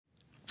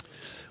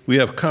We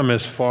have come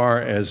as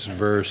far as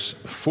verse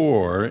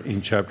 4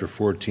 in chapter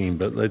 14,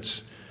 but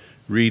let's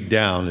read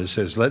down. It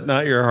says, "Let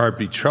not your heart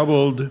be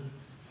troubled.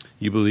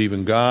 You believe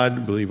in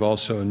God, believe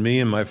also in me.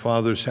 In my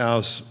Father's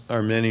house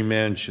are many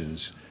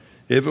mansions.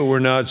 If it were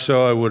not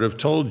so, I would have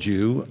told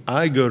you.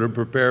 I go to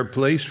prepare a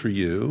place for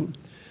you.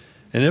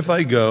 And if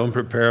I go and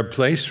prepare a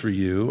place for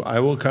you, I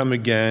will come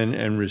again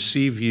and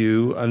receive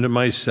you unto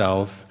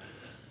myself,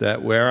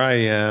 that where I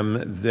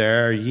am,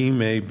 there ye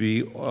may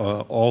be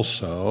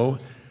also."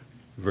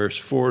 Verse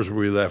 4 is where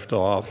we left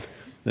off.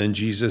 Then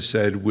Jesus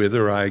said,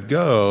 "Whither I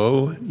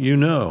go, you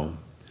know,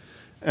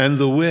 and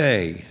the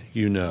way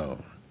you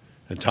know."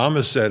 And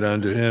Thomas said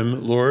unto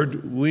him,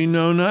 "Lord, we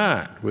know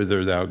not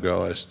whither thou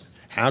goest.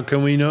 How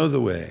can we know the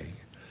way?"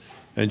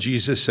 And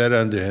Jesus said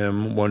unto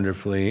him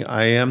wonderfully,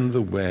 "I am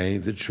the way,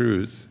 the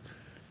truth,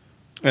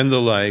 and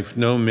the life.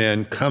 No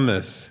man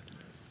cometh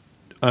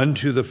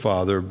unto the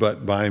Father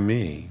but by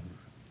me.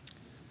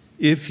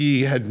 If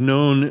ye had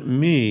known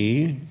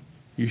me,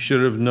 you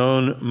should have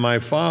known my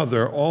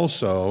Father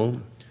also,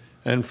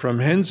 and from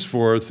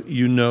henceforth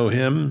you know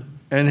him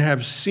and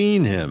have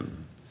seen him."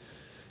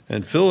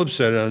 And Philip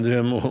said unto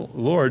him,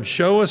 "Lord,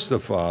 show us the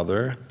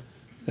Father,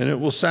 and it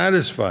will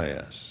satisfy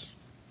us."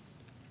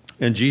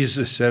 And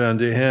Jesus said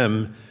unto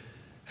him,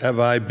 "Have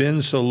I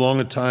been so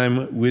long a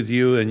time with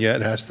you, and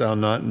yet hast thou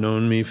not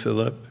known me,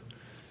 Philip?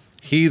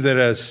 He that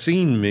has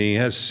seen me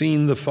has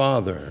seen the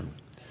Father.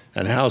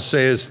 And how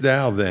sayest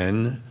thou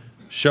then,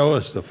 show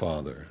us the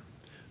Father?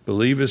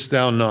 Believest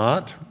thou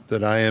not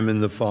that I am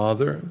in the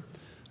Father,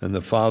 and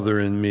the Father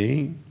in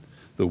me?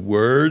 The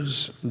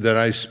words that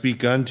I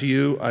speak unto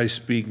you, I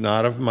speak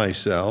not of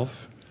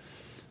myself,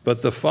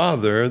 but the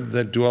Father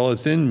that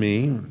dwelleth in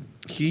me,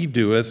 he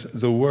doeth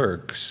the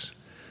works.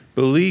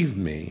 Believe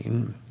me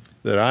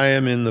that I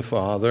am in the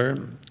Father,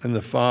 and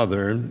the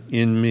Father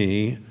in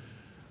me,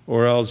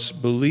 or else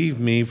believe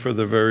me for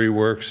the very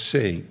work's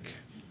sake.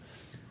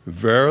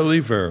 Verily,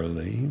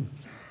 verily,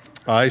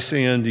 I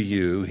say unto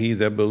you, he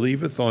that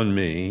believeth on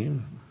me,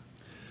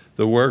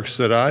 the works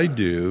that I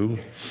do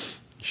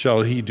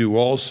shall he do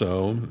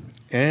also,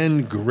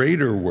 and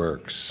greater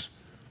works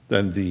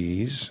than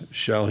these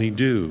shall he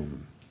do,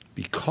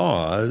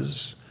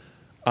 because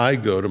I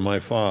go to my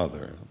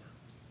Father.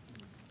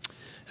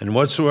 And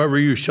whatsoever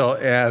you shall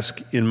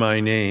ask in my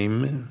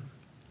name,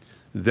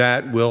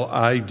 that will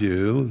I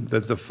do,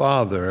 that the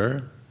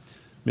Father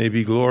may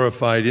be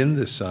glorified in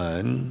the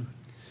Son.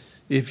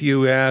 If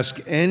you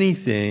ask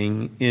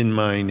anything in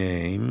my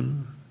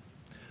name,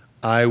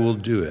 I will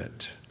do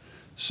it."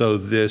 So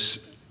this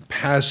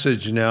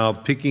passage now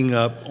picking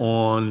up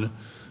on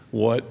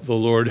what the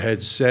Lord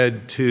had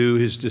said to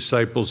his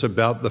disciples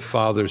about the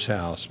Father's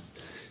house.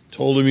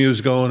 Told him he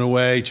was going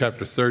away,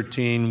 chapter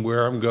 13,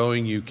 "Where I'm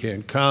going, you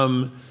can't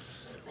come.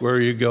 Where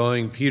are you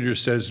going?" Peter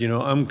says,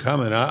 "I'm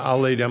coming. I'll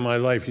lay down my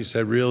life." He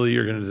said, "Really,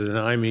 you're going to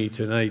deny me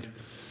tonight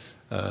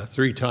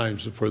 3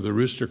 times before the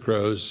rooster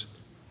crows?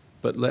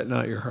 But let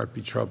not your heart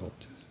be troubled."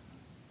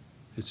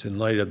 It's in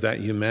light of that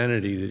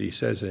humanity that he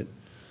says it.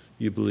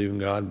 You believe in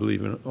God,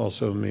 believe in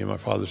also me and my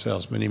Father's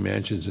house, many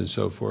mansions and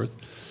so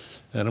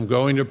forth. "And I'm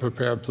going to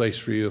prepare a place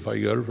for you. If I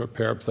go to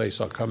prepare a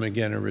place, I'll come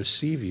again and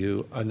receive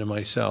you unto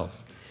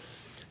myself.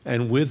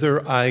 And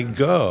whither I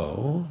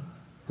go,"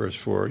 verse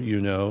 4,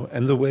 "you know,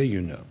 and the way you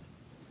know."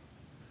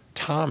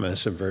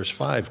 Thomas, in verse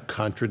 5,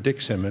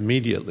 contradicts him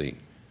immediately.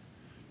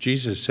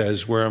 Jesus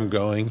says, "Where I'm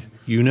going,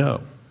 you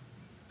know,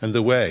 and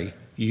the way,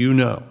 you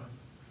know."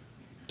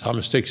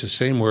 Thomas takes the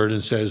same word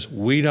and says,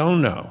 "We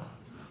don't know.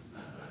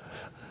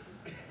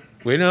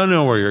 We don't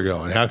know where you're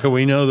going. How can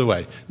we know the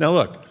way?" Now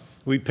look,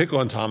 we pick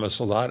on Thomas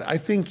a lot. I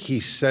think he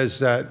says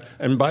that,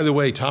 and by the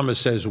way, Thomas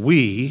says,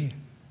 we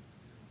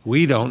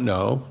don't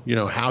know.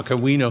 How can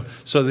we know?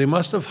 So they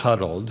must have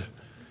huddled,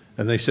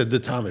 and they said to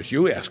Thomas,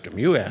 you ask him,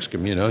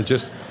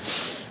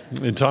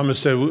 and Thomas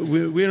said,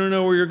 we don't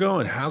know where you're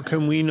going. How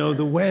can we know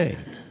the way?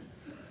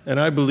 And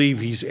I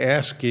believe he's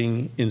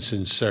asking in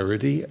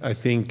sincerity. I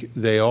think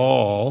they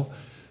all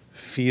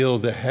feel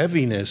the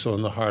heaviness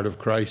on the heart of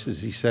Christ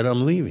as he said,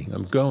 "I'm leaving,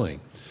 I'm going."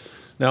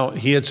 Now,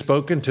 he had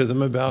spoken to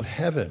them about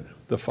heaven,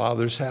 the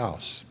Father's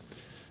house.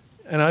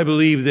 And I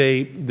believe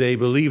they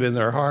believe in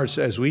their hearts,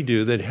 as we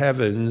do, that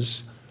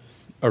heaven's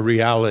a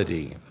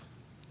reality.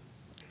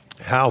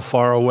 How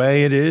far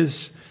away it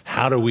is,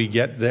 how do we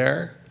get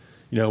there?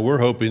 We're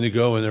hoping to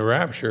go in the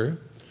rapture.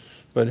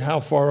 But how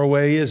far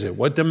away is it?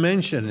 What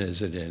dimension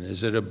is it in?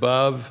 Is it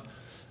above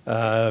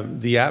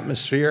the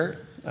atmosphere?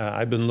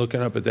 I've been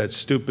looking up at that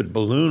stupid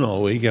balloon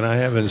all week, and I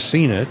haven't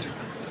seen it.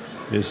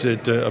 Is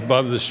it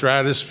above the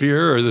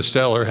stratosphere or the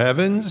stellar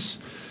heavens?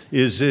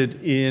 Is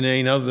it in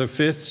another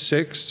 5th,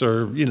 6th,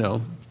 or,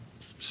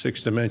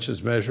 6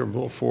 dimensions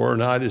measurable, 4 or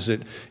not? Is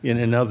it in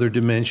another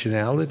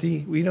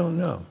dimensionality? We don't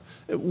know.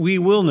 We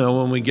will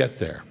know when we get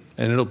there,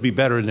 and it'll be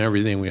better than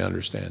everything we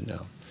understand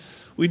now.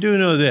 We do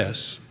know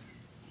this.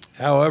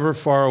 However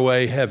far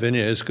away heaven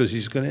is, because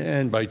he's going to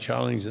end by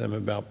challenging them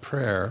about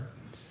prayer,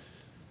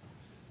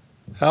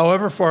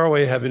 however far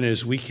away heaven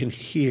is, we can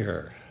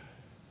hear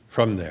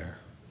from there.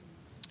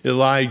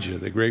 Elijah,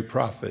 the great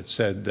prophet,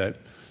 said that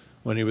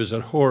when he was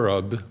at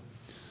Horeb,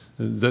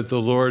 that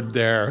the Lord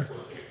there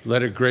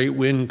let a great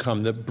wind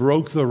come that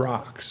broke the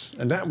rocks.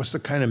 And that was the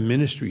kind of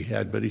ministry he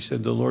had, but he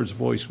said the Lord's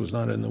voice was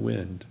not in the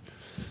wind.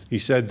 He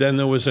said then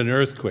there was an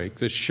earthquake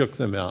that shook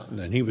the mountain,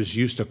 and he was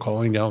used to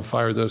calling down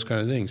fire, those kind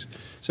of things. He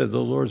said the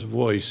Lord's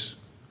voice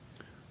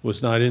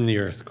was not in the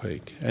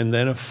earthquake. And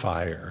then a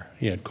fire,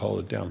 he had called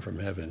it down from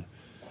heaven.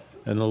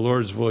 And the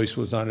Lord's voice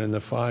was not in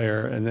the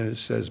fire. And then it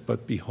says,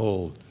 but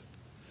behold,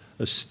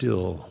 a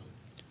still,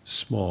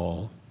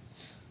 small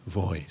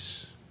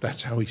voice.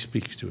 That's how he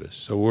speaks to us.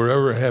 So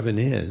wherever heaven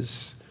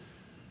is,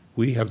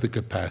 we have the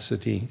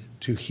capacity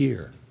to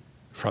hear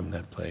from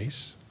that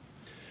place.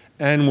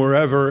 And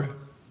wherever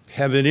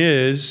heaven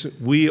is,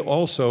 we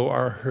also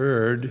are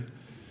heard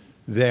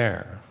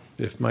there.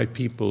 If my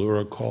people who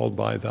are called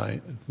by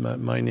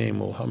my name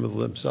will humble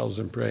themselves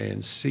and pray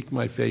and seek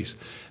my face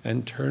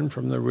and turn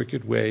from their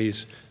wicked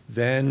ways,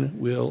 then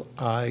will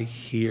I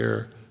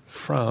hear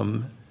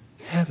from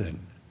heaven.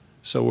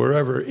 So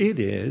wherever it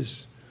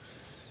is,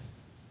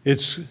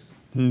 it's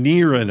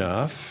near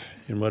enough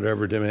in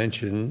whatever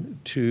dimension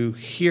to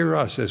hear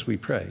us as we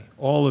pray,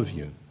 all of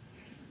you.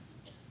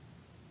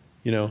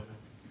 You know,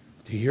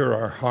 to hear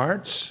our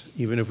hearts,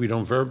 even if we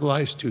don't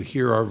verbalize, to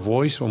hear our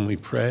voice when we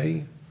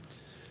pray.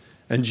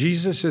 And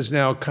Jesus has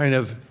now kind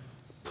of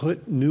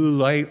put new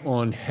light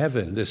on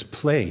heaven, this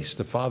place,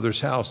 the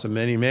Father's house, the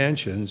many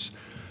mansions.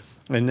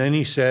 And then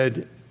he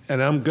said,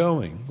 and I'm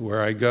going.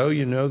 Where I go,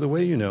 you know the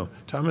way you know.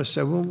 Thomas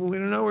said, well, we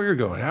don't know where you're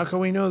going. How can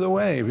we know the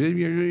way?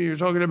 You're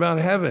talking about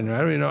heaven.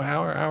 I don't know,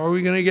 how are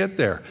we going to get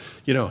there?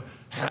 You know,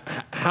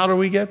 how do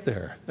we get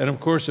there? And of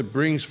course, it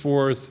brings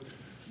forth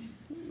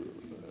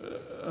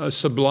a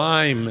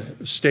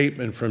sublime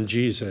statement from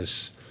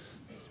Jesus.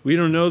 We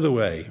don't know the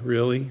way,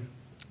 really.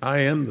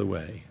 I am the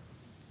way,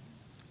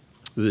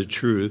 the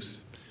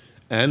truth,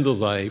 and the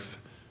life.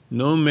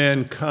 No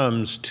man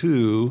comes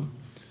to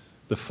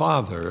the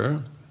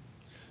Father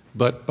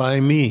but by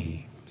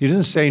me. He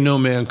doesn't say no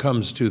man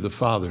comes to the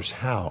Father's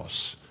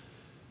house.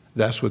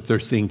 That's what they're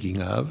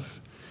thinking of.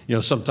 You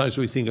know, sometimes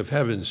we think of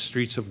heaven,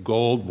 streets of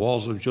gold,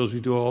 walls of jewels, we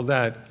do all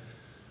that.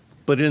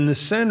 But in the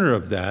center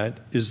of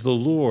that is the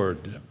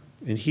Lord,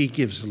 and he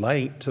gives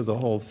light to the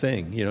whole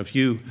thing. You know, if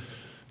you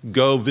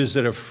go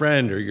visit a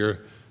friend, or your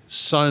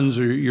sons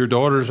or your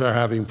daughters are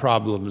having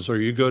problems, or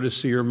you go to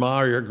see your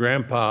ma or your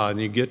grandpa and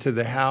you get to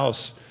the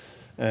house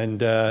and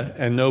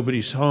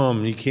nobody's home,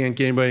 and you can't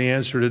get anybody to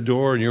answer the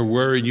door, and you're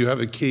worried, you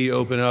have a key,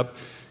 open up,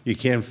 you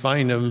can't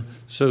find them.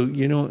 So,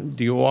 you know,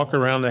 do you walk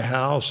around the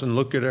house and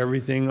look at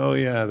everything? Oh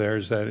yeah,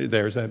 there's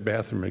that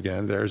bathroom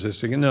again, there's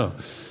this again.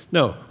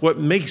 No, what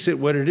makes it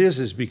what it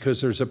is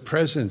because there's a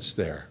presence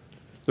there.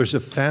 There's a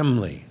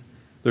family,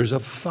 there's a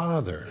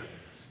Father.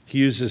 He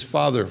uses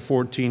Father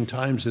 14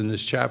 times in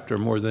this chapter,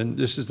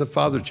 this is the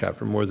Father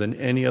chapter, more than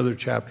any other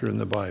chapter in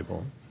the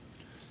Bible.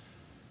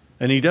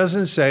 And he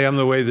doesn't say, I'm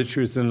the way, the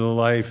truth, and the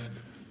life.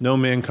 No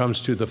man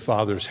comes to the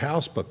Father's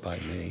house but by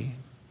me.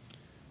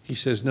 He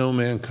says, no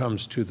man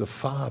comes to the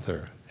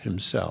Father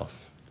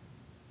himself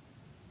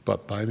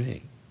but by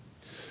me.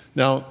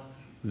 Now,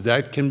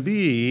 that can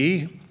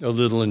be a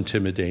little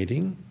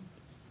intimidating.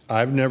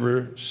 I've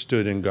never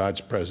stood in God's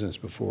presence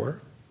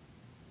before.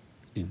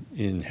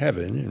 In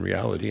heaven, in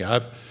reality.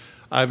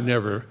 I've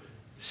never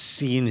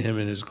seen him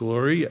in his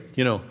glory.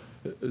 You know,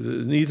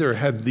 neither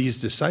have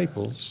these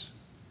disciples.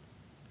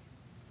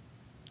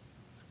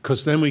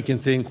 Because then we can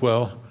think,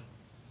 well,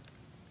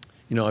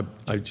 you know,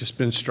 I've just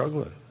been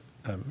struggling.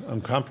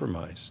 I'm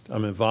compromised.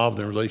 I'm involved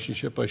in a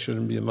relationship I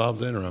shouldn't be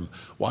involved in, or I'm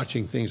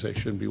watching things I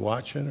shouldn't be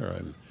watching, or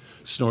I'm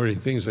snorting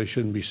things I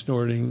shouldn't be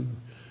snorting.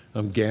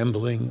 I'm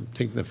gambling,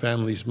 taking the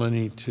family's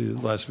money to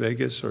Las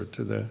Vegas or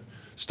to the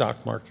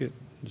stock market.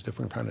 It's a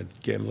different kind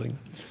of gambling.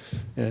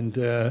 And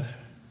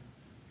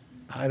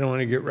I don't want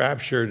to get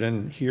raptured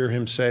and hear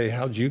him say,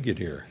 how'd you get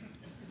here?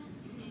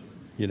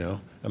 You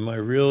know, am I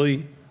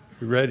really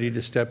ready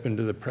to step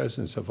into the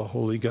presence of a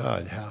holy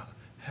God?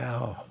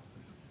 How?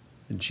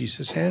 And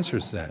Jesus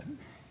answers that.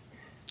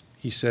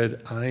 He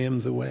said, I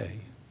am the way,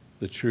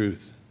 the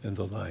truth, and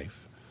the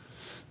life.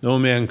 No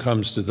man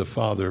comes to the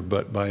Father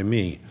but by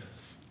me.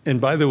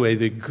 And by the way,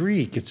 the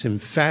Greek, it's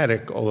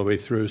emphatic all the way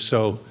through.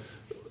 So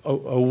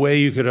a way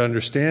you could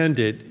understand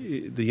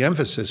it, the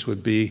emphasis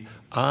would be,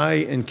 I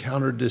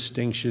encounter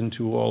distinction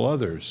to all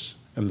others,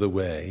 am the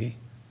way.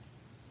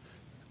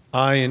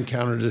 I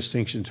encounter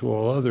distinction to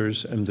all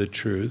others, am the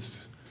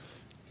truth.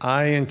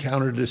 I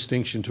encounter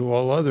distinction to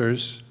all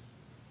others,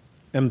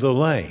 am the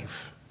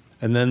life.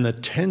 And then the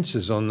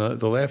tenses on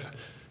the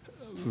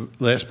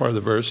last part of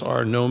the verse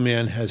are, no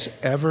man has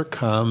ever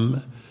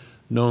come,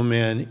 no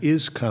man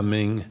is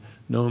coming,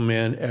 no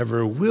man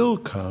ever will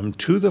come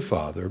to the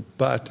Father,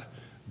 but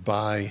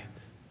by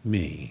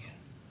me.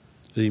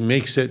 He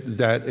makes it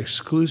that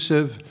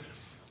exclusive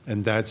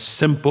and that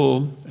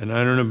simple. And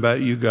I don't know about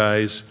you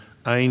guys,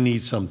 I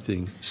need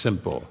something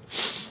simple.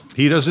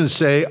 He doesn't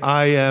say,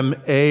 I am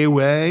a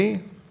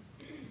way.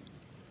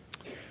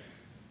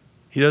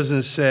 He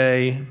doesn't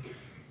say,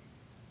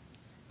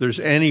 there's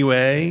any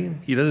way.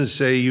 He doesn't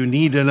say you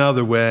need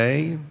another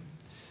way.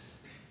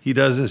 He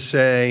doesn't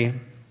say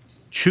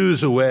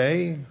choose a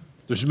way.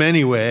 There's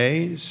many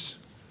ways.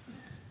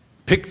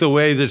 Pick the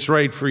way that's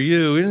right for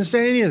you. He didn't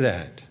say any of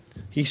that.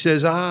 He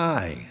says,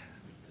 I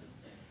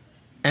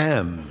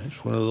am.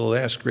 It's one of the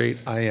last great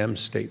I am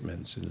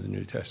statements in the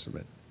New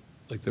Testament,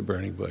 like the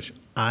burning bush.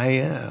 I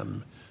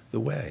am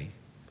the way.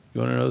 You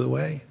want to know the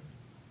way?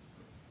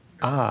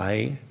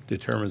 I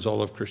determines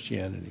all of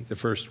Christianity. The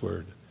first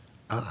word,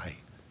 I.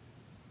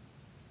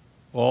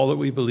 All that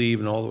we believe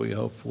and all that we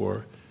hope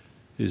for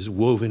is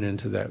woven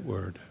into that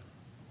word.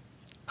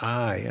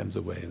 I am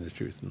the way and the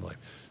truth and the life.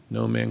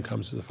 No man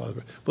comes to the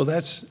Father. Well,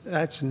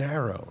 that's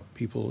narrow.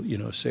 People,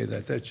 say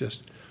that. That's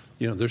just,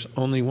 there's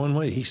only one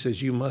way. He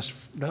says you must,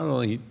 not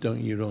only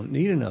you don't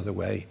need another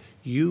way,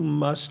 you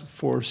must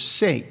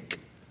forsake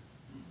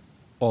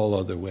all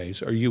other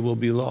ways or you will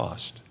be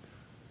lost.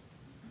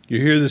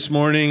 You're here this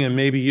morning and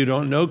maybe you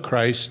don't know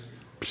Christ.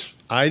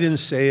 I didn't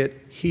say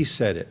it, he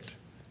said it.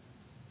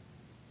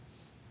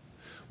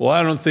 Well,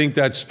 I don't think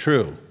that's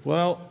true.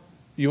 Well,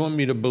 you want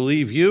me to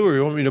believe you or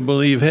you want me to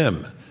believe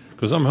him?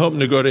 Because I'm hoping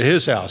to go to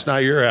his house,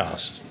 not your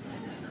house.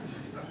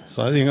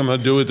 So I think I'm going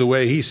to do it the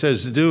way he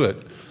says to do it.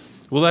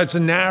 Well, that's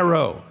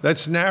narrow.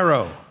 That's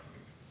narrow.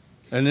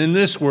 And in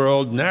this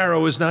world,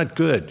 narrow is not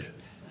good.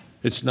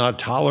 It's not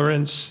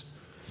tolerance.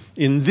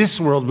 In this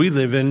world we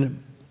live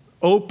in,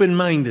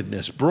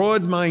 open-mindedness,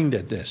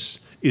 broad-mindedness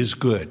is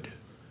good.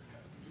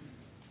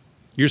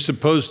 You're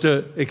supposed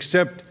to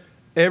accept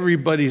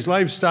everybody's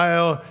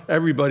lifestyle,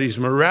 everybody's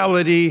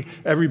morality,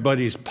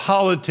 everybody's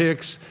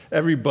politics,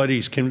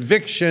 everybody's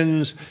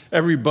convictions,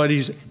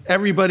 everybody's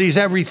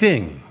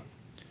everything.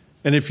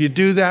 And if you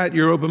do that,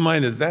 you're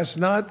open-minded. That's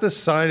not the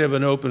sign of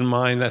an open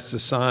mind, that's the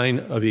sign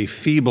of a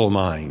feeble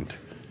mind.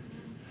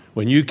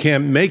 When you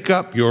can't make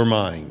up your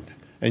mind,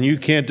 and you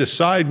can't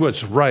decide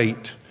what's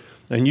right,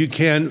 and you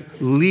can't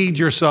lead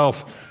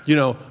yourself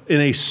in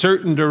a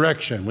certain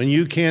direction, when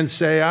you can't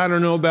say, I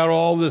don't know about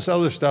all this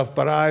other stuff,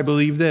 but I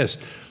believe this.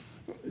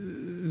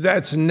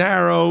 That's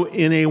narrow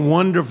in a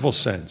wonderful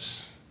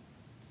sense,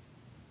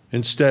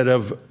 instead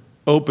of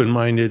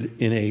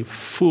open-minded in a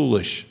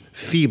foolish,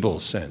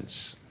 feeble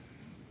sense.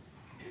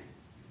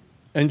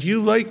 And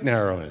you like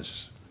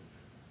narrowness.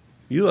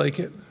 You like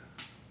it.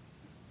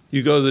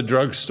 You go to the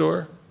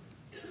drugstore.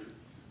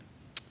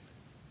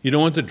 You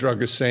don't want the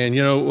druggist saying,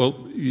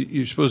 well,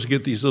 you're supposed to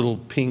get these little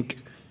pink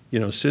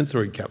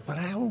Synthroid cap, but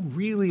I don't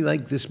really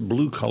like this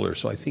blue color,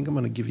 so I think I'm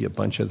going to give you a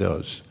bunch of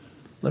those.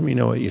 Let me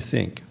know what you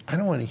think. I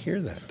don't want to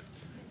hear that,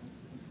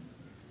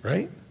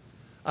 right?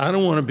 I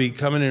don't want to be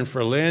coming in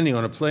for a landing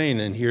on a plane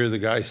and hear the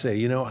guy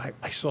say,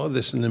 I saw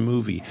this in the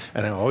movie,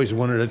 and I always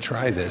wanted to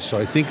try this, so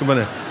I think I'm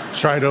going to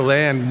try to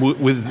land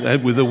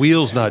with the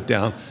wheels not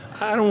down.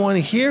 I don't want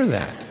to hear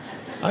that.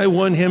 I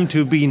want him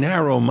to be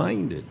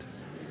narrow-minded.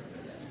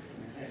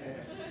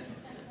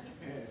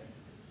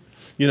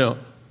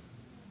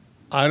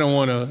 I don't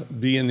want to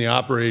be in the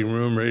operating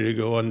room ready to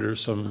go under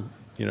some,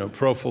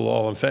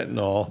 propofol and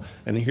fentanyl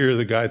and hear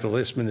the guy at the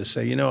last minute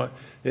say,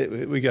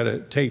 we got to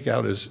take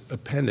out his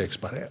appendix,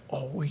 but I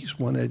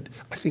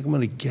think I'm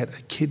going to get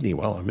a kidney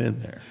while I'm in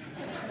there.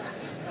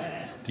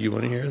 Do you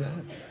want to hear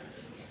that?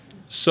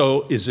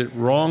 So is it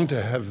wrong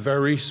to have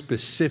very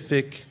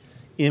specific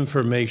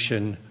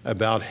information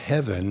about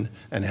heaven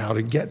and how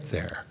to get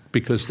there?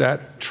 Because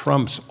that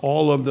trumps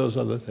all of those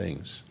other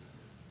things,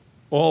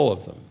 all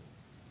of them.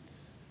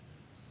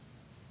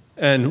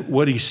 And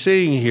what he's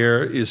saying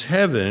here is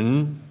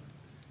heaven,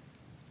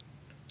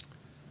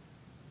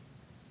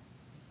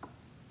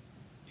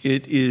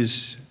 it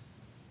is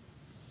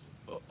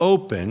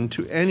open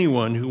to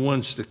anyone who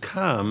wants to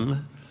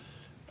come,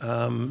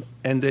 and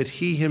that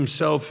he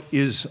himself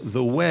is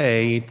the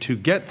way to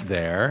get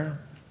there.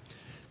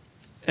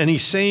 And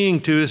he's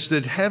saying to us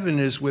that heaven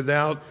is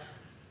without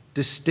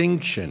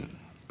distinction,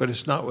 but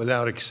it's not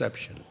without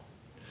exception.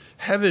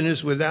 Heaven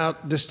is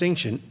without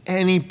distinction.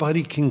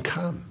 Anybody can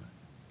come.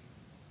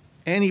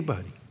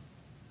 Anybody.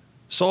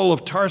 Saul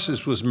of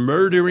Tarsus was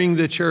murdering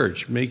the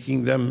church,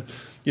 making them,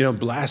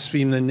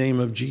 blaspheme the name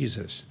of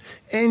Jesus.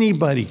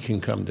 Anybody can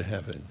come to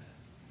heaven.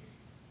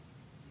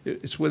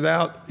 It's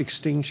without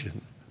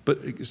extinction, but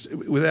it's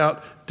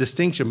without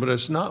distinction, but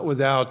it's not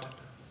without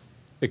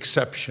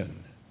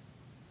exception,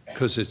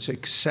 because it's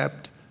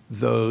except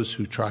those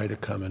who try to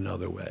come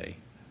another way.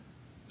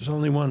 There's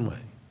only one way.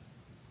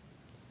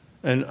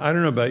 And I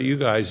don't know about you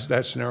guys,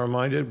 that's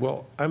narrow-minded.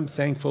 Well, I'm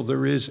thankful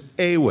there is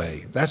a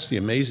way. That's the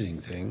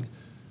amazing thing.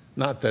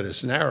 Not that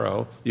it's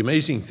narrow. The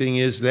amazing thing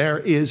is there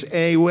is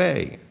a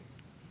way.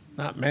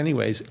 Not many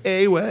ways,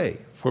 a way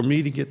for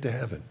me to get to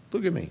heaven.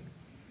 Look at me.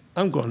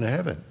 I'm going to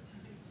heaven.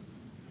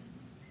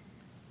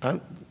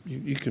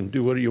 You can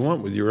do what you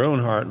want with your own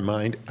heart and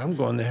mind. I'm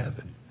going to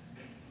heaven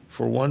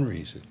for one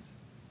reason.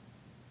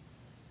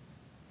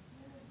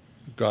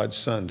 God's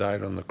Son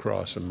died on the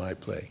cross in my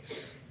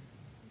place.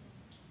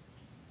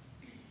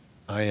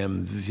 I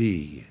am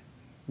the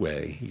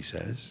way, he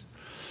says.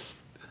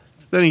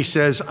 Then he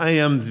says, I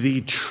am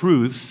the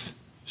truth,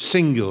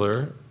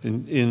 singular,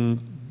 in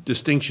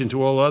distinction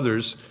to all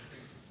others,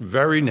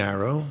 very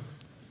narrow.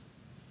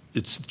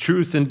 It's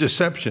truth and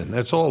deception.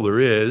 That's all there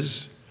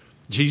is.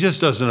 Jesus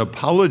doesn't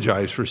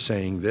apologize for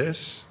saying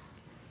this.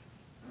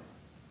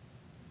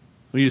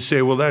 Well, you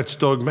say, well, that's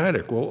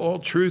dogmatic. Well, all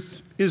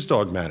truth is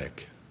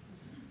dogmatic.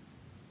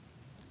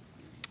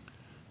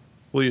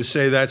 Well, you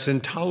say that's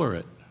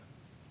intolerant.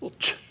 Well,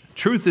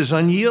 truth is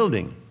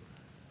unyielding.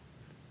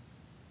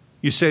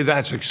 You say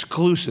that's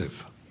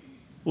exclusive.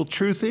 Well,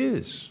 truth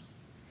is.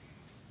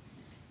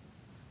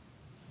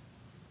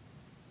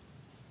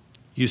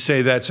 You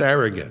say that's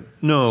arrogant.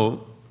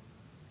 No,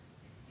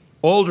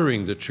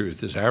 altering the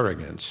truth is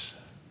arrogance,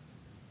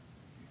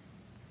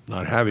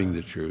 not having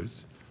the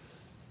truth.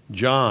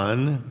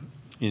 John,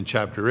 in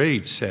chapter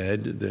 8,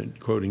 said, that,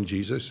 quoting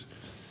Jesus,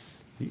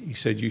 he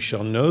said, "You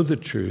shall know the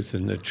truth,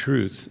 and the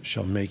truth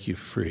shall make you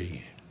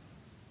free."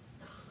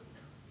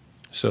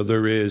 So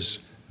there is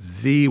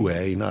the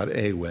way, not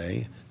a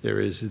way. There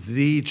is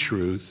the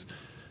truth,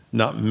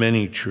 not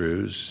many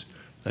truths.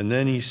 And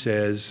then he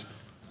says,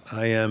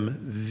 I am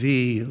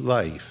the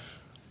life,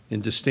 in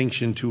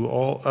distinction to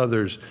all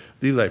others,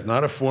 the life.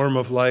 Not a form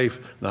of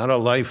life, not a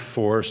life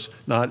force,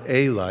 not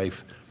a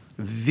life,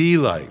 the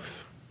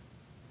life.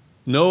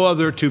 No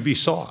other to be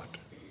sought.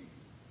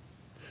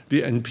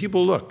 And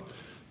people, look,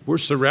 we're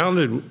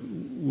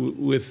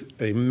surrounded with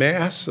a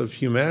mass of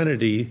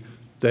humanity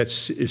that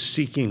is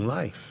seeking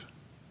life.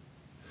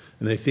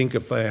 And they think,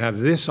 if I have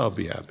this, I'll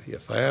be happy.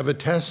 If I have a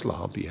Tesla,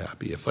 I'll be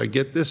happy. If I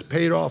get this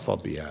paid off, I'll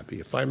be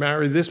happy. If I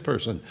marry this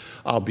person,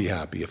 I'll be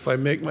happy. If I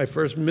make my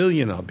first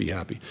million, I'll be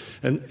happy.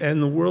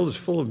 And the world is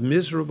full of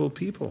miserable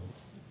people,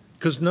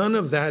 because none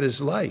of that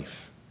is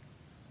life.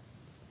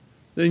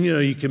 Then,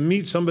 you can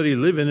meet somebody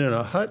living in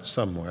a hut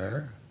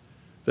somewhere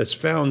that's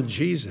found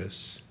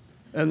Jesus,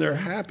 and they're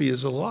happy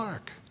as a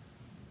lark.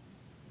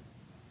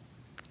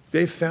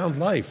 They've found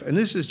life. And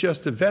this is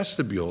just a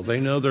vestibule. They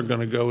know they're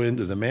going to go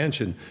into the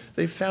mansion.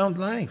 They found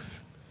life.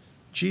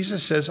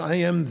 Jesus says, I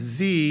am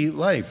the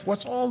life.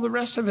 What's all the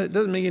rest of it? It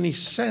doesn't make any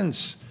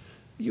sense.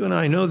 You and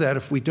I know that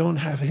if we don't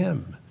have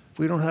him, if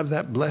we don't have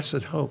that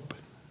blessed hope.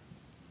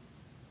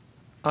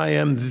 I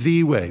am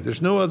the way.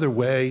 There's no other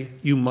way.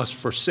 You must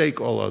forsake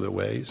all other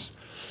ways.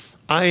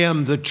 I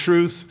am the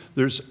truth.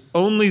 There's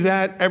only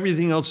that.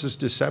 Everything else is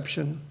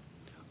deception.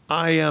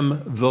 I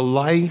am the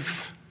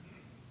life.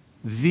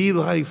 The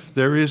life.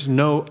 There is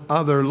no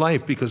other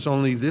life, because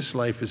only this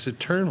life is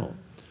eternal.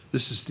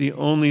 This is the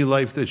only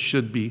life that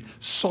should be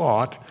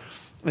sought.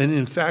 And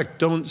in fact,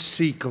 don't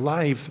seek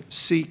life,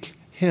 seek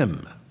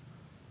him.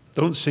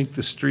 Don't seek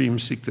the stream,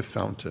 seek the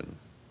fountain.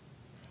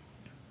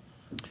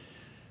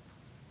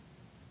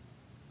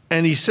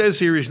 And he says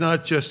here he's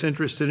not just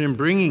interested in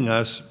bringing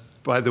us,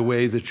 by the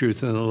way, the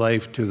truth, and the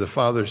life to the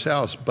Father's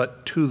house,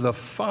 but to the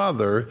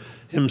Father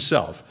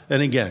himself.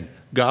 And again,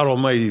 God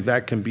Almighty,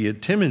 that can be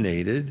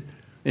intimidating.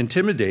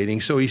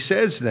 So he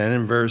says then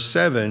in verse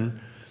 7,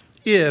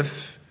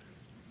 if,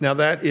 now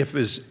that if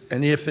is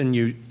an if and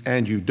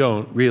you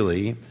don't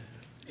really,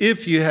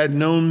 if you had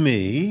known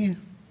me,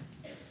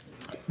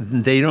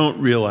 they don't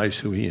realize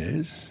who he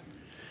is,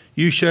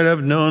 you should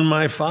have known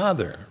my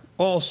Father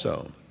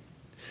also.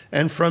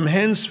 And from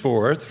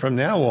henceforth, from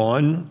now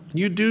on,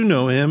 you do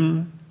know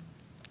him,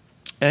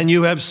 and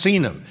you have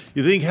seen him.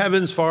 You think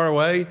heaven's far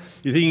away?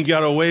 You think you got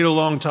to wait a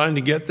long time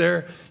to get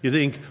there? You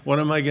think, what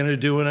am I going to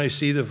do when I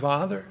see the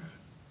Father?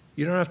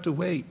 You don't have to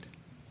wait,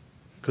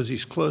 because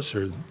he's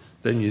closer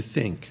than you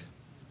think.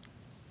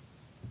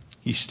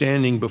 He's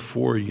standing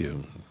before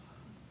you.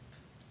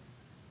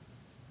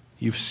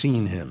 You've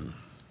seen him.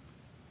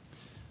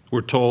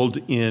 We're told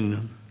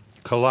in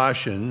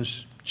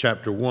Colossians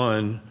chapter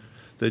 1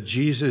 that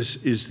Jesus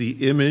is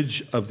the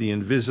image of the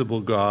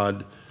invisible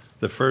God,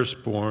 the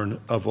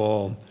firstborn of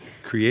all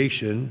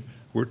creation.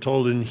 We're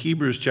told in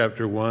Hebrews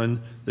chapter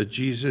 1 that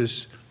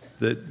Jesus,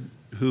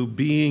 who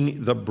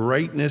being the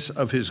brightness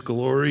of his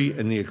glory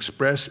and the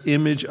express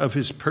image of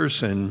his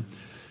person,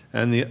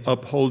 and the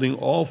upholding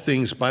all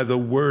things by the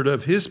word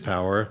of his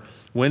power,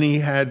 when he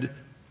had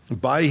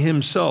by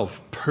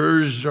himself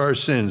purged our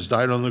sins,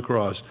 died on the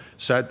cross,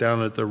 sat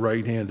down at the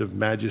right hand of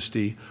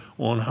majesty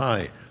on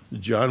high.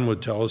 John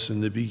would tell us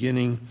in the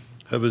beginning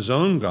of his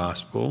own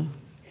gospel,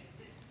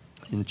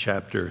 in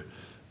chapter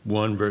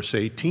 1, verse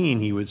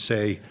 18, he would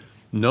say,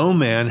 no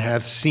man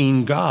hath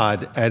seen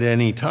God at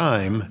any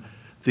time.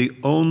 The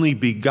only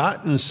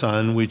begotten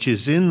Son, which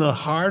is in the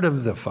heart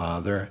of the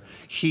Father,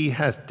 he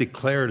hath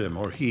declared him,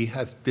 or he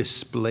hath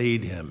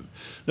displayed him.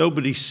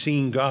 Nobody's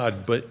seen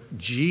God, but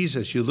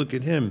Jesus, you look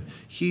at him,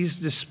 he's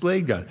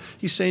displayed God.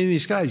 He's saying to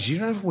these guys, you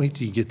don't have to wait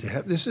till you get to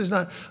heaven. This is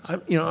not,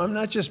 I'm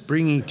not just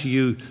bringing to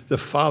you the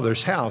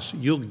Father's house.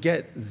 You'll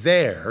get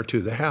there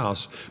to the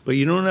house, but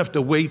you don't have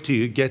to wait till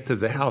you get to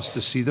the house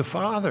to see the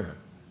Father,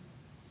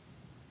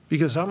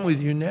 because I'm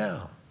with you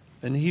now.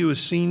 And he who has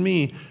seen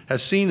me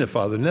has seen the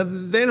Father. Now,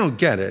 they don't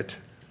get it.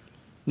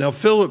 Now,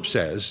 Philip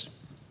says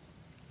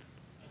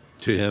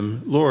to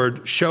him,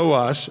 Lord, show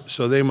us.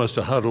 So they must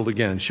have huddled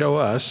again. Show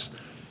us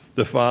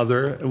the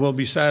Father, and we'll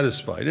be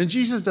satisfied. And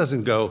Jesus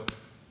doesn't go,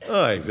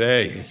 Oy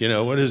vey,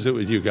 what is it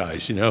with you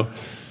guys,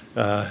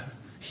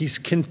 He's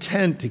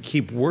content to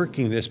keep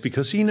working this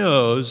because he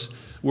knows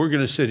we're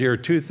going to sit here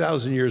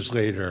 2,000 years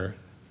later,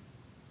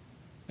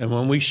 and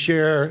when we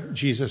share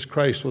Jesus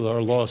Christ with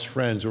our lost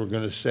friends, we're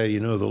going to say,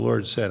 the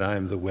Lord said, I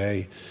am the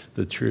way,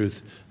 the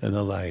truth, and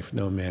the life.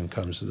 No man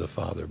comes to the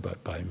Father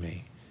but by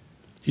me.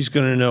 He's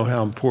going to know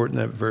how important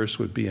that verse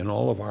would be in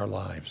all of our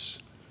lives.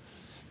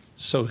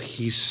 So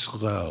he's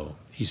slow.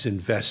 He's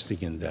investing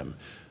in them.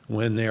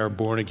 When they are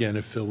born again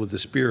and filled with the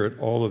Spirit,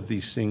 all of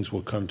these things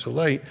will come to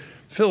light.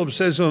 Philip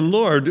says to him,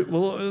 Lord,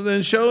 well,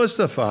 then show us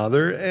the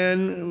Father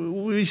and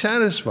we'll be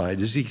satisfied.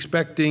 Is he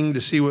expecting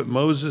to see what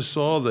Moses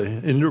saw, the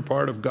inner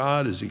part of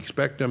God? Is he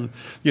expecting,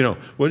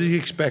 what is he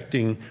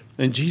expecting?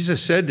 And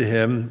Jesus said to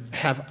him,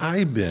 have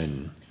I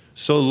been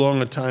so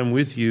long a time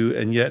with you,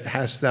 and yet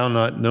hast thou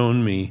not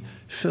known me,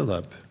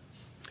 Philip?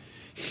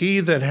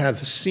 He that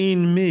hath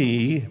seen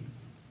me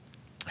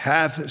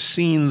hath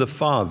seen the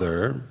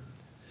Father.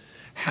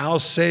 How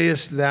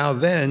sayest thou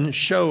then,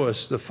 show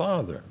us the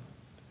Father?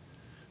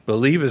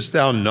 Believest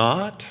thou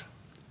not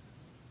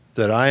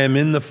that I am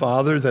in the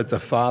Father, that the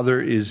Father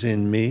is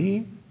in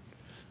me?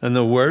 And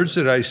the words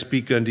that I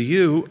speak unto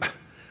you,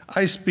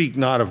 I speak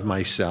not of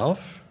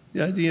myself.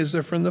 The idea is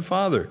they're from the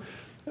Father.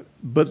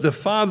 But the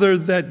Father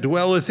that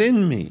dwelleth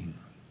in me,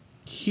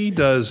 he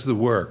does the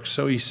work.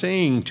 So he's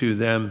saying to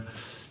them,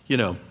 you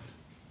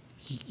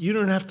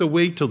don't have to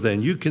wait till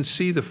then. You can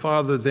see the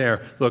Father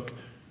there. Look,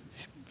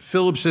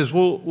 Philip says,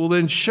 well,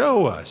 then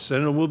show us,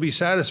 and we'll be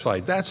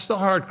satisfied. That's the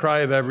heart cry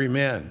of every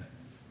man.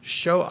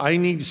 I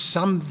need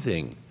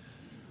something.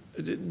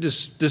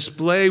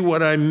 Display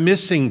what I'm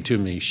missing to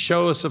me.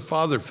 Show us the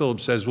Father, Philip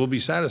says, we'll be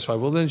satisfied.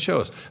 Well, then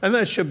show us. And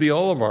that should be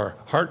all of our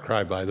heart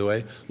cry, by the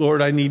way.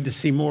 Lord, I need to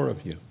see more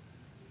of you.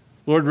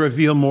 Lord,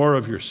 reveal more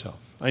of yourself.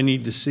 I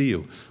need to see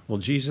you. Well,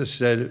 Jesus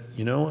said,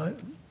 you know what?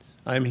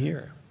 I'm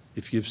here.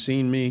 If you've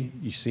seen me,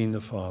 you've seen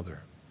the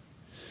Father.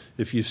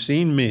 If you've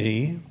seen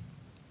me,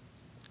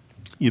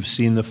 you've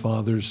seen the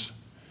Father's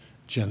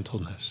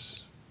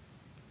gentleness.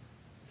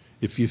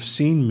 If you've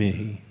seen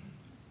me,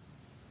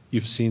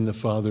 you've seen the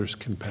Father's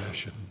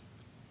compassion.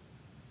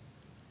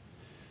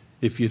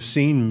 If you've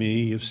seen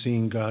me, you've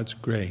seen God's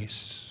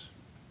grace.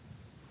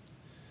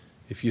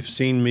 If you've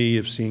seen me,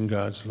 you've seen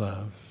God's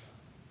love.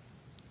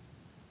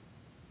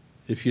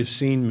 If you've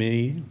seen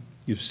me,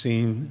 you've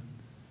seen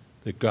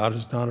that God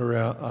is not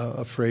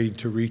afraid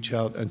to reach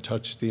out and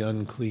touch the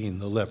unclean,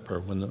 the leper,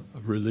 when the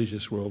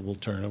religious world will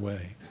turn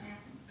away.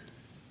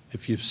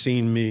 If you've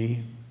seen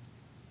me,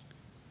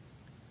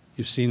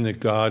 you've seen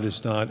that God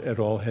is not at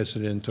all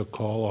hesitant to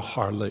call a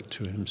harlot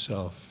to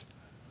himself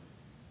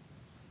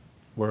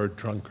or a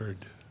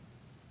drunkard.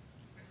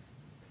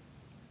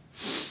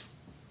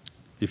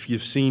 If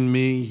you've seen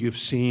me, you've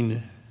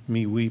seen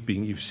me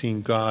weeping. You've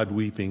seen God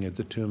weeping at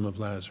the tomb of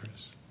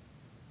Lazarus.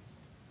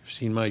 You've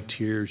seen my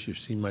tears. You've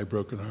seen my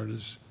broken heart.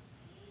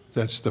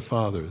 That's the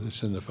Father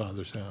that's in the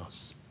Father's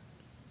house.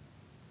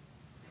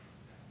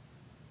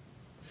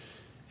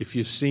 If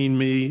you've seen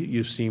me,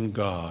 you've seen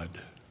God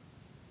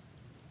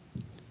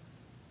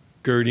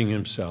girding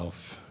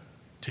himself,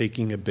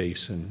 taking a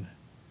basin,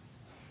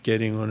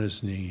 getting on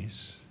his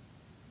knees,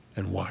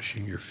 and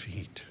washing your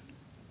feet.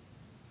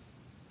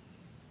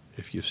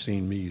 If you've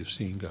seen me, you've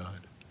seen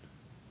God.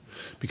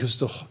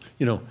 Because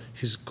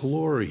his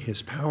glory,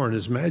 his power, and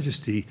his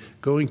majesty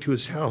going to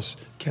his house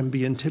can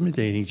be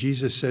intimidating.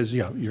 Jesus says,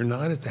 you're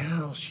not at the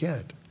house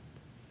yet,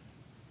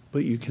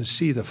 but you can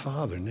see the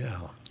Father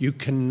now. You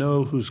can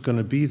know who's going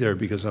to be there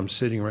because I'm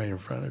sitting right in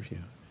front of you.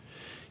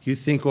 You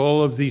think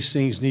all of these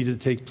things need to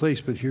take place,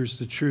 but here's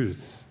the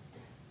truth,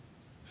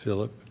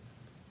 Philip.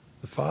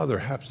 The Father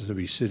happens to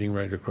be sitting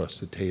right across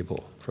the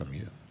table from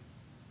you,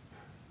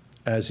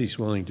 as he's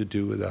willing to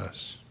do with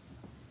us.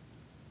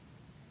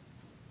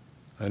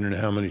 I don't know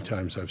how many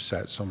times I've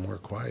sat somewhere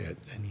quiet,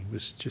 and he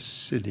was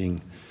just sitting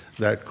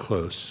that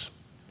close,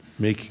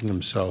 making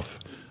himself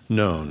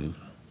known,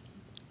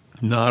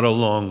 not a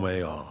long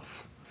way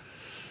off.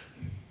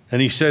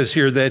 And he says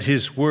here that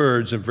his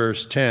words in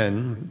verse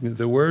 10,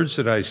 the words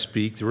that I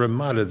speak, the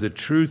Ramada, the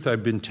truth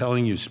I've been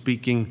telling you,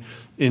 speaking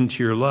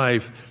into your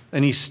life,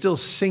 and he's still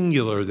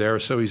singular there,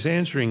 so he's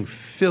answering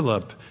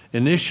Philip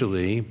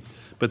initially,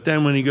 but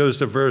then when he goes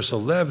to verse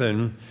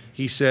 11,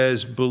 he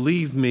says,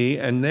 believe me,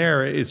 and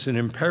there it's an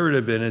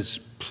imperative and it's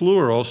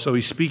plural, so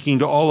he's speaking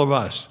to all of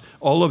us,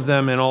 all of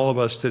them and all of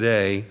us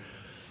today.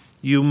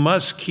 You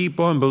must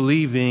keep on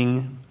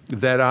believing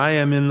that I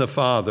am in the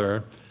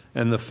Father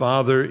and the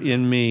Father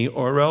in me,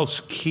 or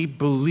else keep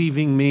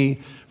believing me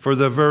for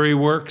the very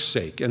work's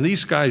sake. And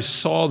these guys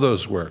saw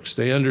those works.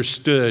 They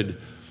understood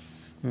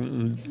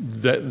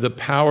the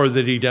power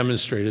that he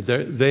demonstrated.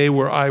 They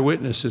were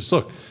eyewitnesses.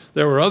 Look,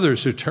 there were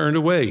others who turned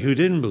away, who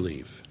didn't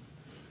believe.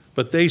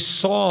 But they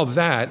saw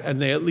that,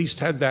 and they at least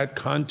had that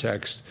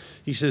context.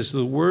 He says,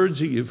 the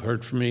words that you've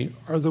heard from me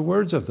are the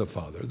words of the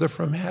Father. They're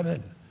from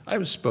heaven. I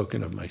haven't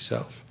spoken of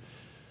myself.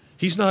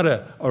 He's not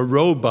a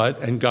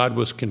robot and God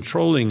was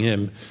controlling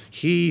him.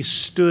 He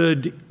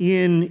stood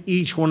in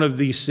each one of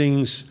these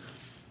things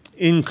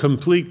in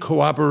complete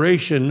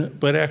cooperation,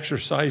 but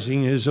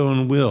exercising his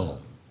own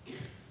will.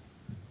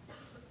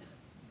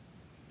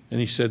 And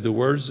he said, the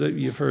words that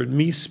you've heard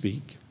me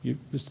speak,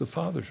 it's the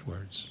Father's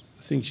words.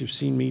 The things you've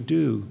seen me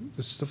do,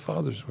 it's the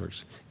Father's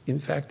words. In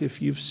fact,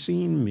 if you've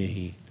seen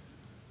me,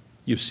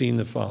 you've seen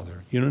the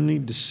Father. You don't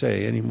need to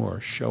say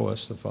anymore, show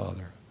us the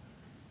Father.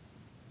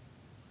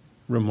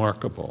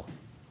 Remarkable.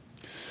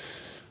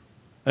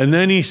 And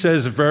then he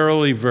says,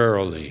 verily,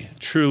 verily,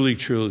 truly,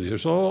 truly.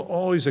 There's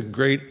always a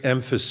great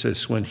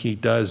emphasis when he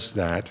does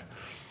that.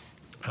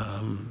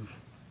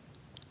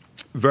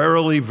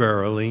 Verily,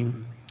 verily,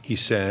 he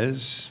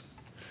says,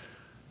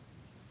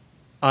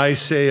 I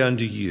say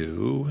unto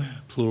you,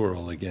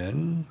 plural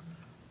again,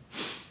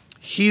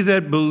 he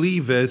that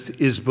believeth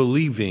is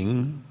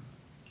believing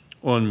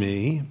on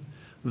me,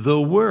 the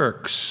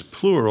works,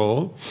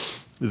 plural,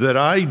 that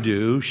I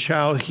do,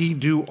 shall he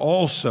do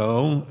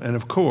also, and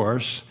of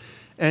course,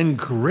 and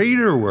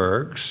greater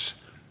works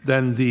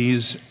than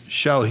these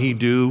shall he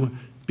do,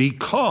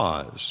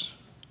 because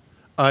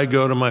I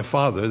go to my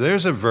Father.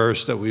 There's a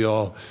verse that we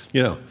all,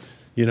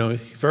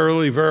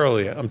 verily,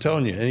 verily, I'm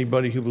telling you,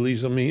 anybody who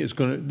believes on me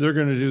they're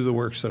going to do the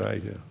works that I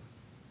do.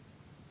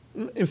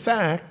 In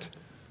fact,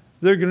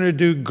 they're going to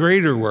do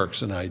greater works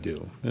than I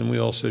do. And we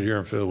all sit here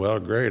and feel, well,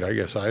 great, I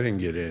guess I didn't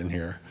get in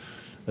here.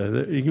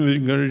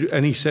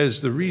 And he says,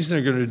 the reason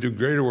they're going to do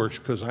greater works is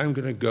because I'm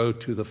going to go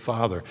to the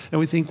Father. And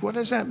we think, what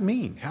does that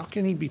mean? How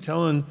can he be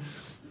telling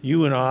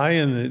you and I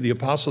and the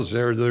apostles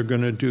there they're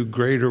going to do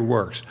greater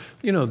works?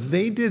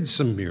 They did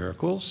some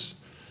miracles.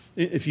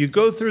 If you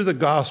go through the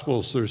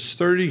Gospels, there's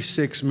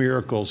 36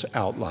 miracles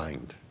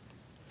outlined.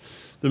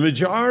 The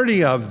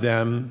majority of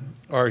them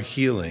are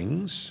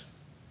healings,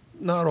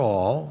 not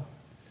all.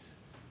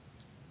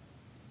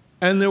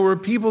 And there were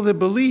people that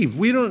believed.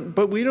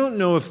 But we don't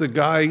know if the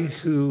guy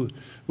who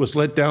was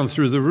let down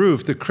through the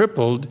roof, the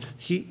crippled,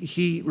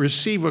 he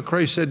received what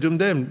Christ said to him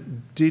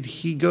then. Did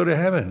he go to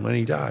heaven when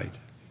he died?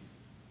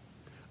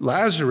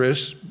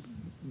 Lazarus,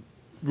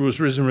 who was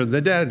risen from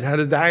the dead, had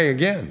to die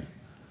again.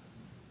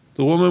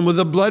 The woman with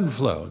the blood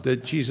flow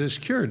that Jesus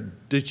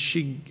cured, did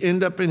she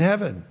end up in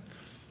heaven?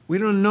 We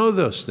don't know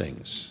those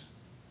things.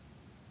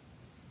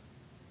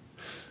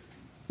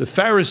 The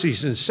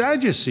Pharisees and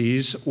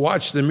Sadducees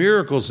watched the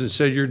miracles and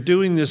said, you're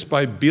doing this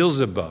by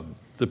Beelzebub,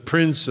 the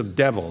prince of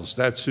devils.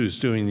 That's who's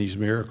doing these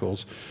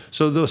miracles.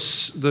 So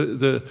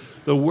the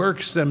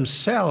works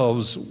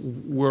themselves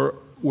were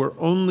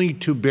only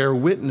to bear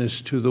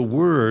witness to the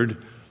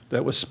word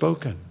that was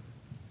spoken.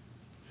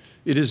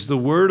 It is the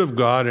word of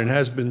God and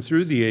has been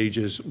through the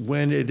ages.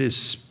 When it is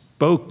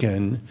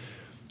spoken,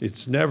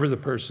 it's never the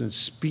person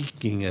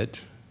speaking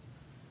it,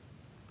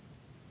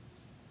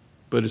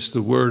 but it's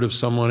the word of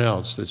someone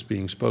else that's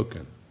being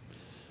spoken.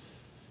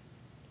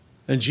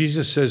 And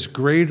Jesus says,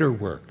 greater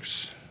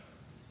works.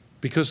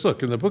 Because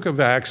look, in the book of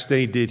Acts,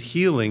 they did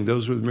healing.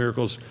 Those were the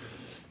miracles.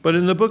 But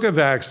in the book of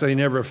Acts, they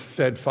never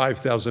fed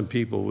 5,000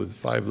 people with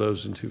 5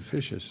 loaves and 2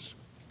 fishes.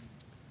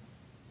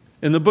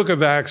 In the book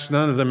of Acts,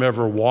 none of them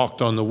ever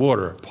walked on the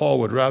water. Paul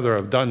would rather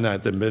have done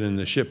that than been in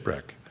the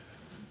shipwreck.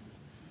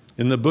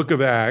 In the book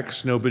of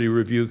Acts, nobody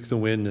rebuked the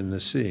wind and the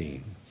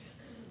sea.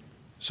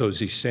 So is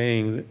he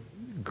saying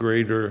that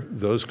greater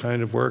those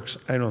kind of works?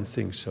 I don't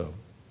think so.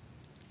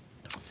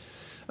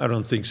 I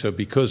don't think so,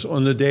 because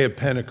on the day of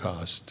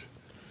Pentecost,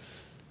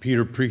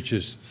 Peter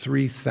preaches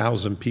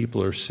 3,000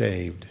 people are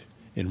saved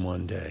in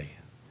one day.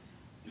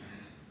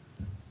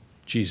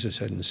 Jesus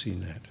hadn't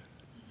seen that.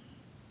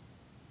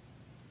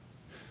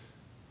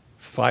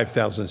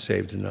 5,000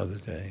 saved another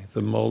day.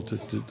 The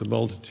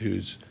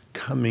multitudes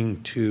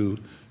coming to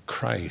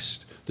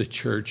Christ, the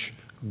church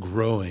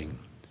growing.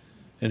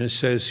 And it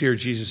says here,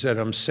 Jesus said,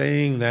 I'm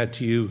saying that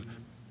to you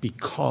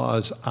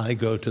because I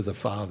go to the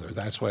Father.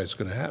 That's why it's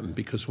going to happen.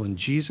 Because when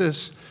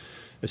Jesus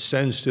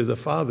ascends to the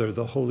Father,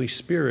 the Holy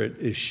Spirit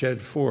is shed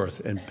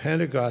forth. And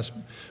Pentecost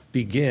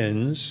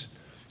begins,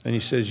 and he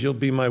says, you'll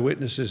be my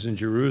witnesses in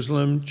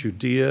Jerusalem,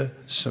 Judea,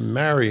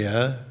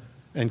 Samaria,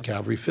 and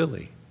Calvary,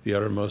 Philly, the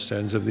uttermost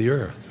ends of the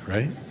earth,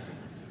 right?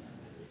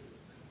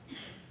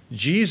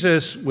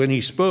 Jesus, when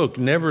he spoke,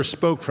 never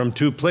spoke from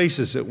 2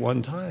 places at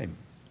one time.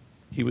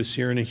 He was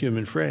here in a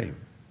human frame.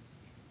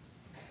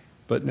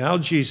 But now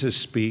Jesus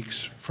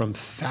speaks from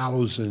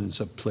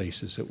thousands of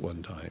places at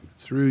one time,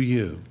 through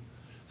you,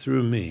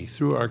 through me,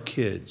 through our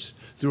kids,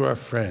 through our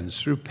friends,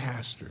 through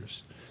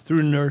pastors,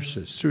 through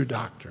nurses, through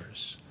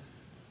doctors.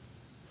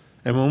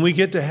 And when we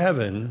get to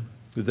heaven,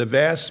 the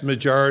vast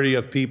majority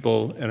of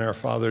people in our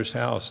Father's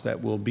house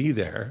that will be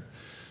there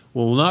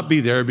will not be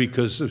there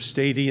because of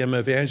stadium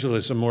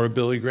evangelism or a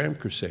Billy Graham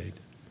crusade.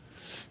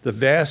 The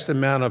vast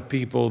amount of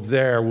people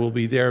there will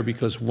be there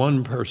because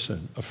one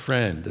person, a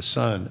friend, a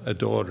son, a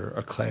daughter,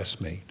 a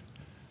classmate,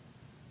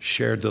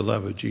 shared the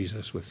love of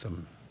Jesus with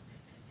them.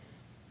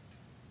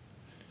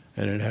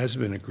 And it has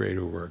been a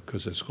greater work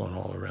because it's gone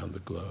all around the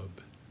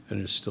globe,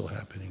 and it's still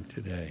happening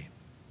today.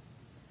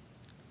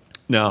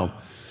 Now,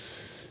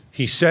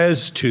 he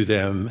says to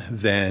them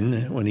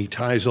then, when he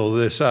ties all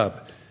this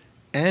up,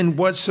 And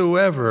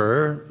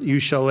whatsoever you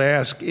shall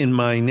ask in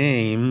my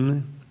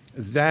name,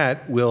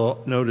 that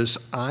will, notice,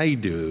 I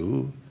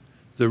do,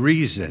 the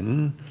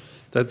reason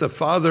that the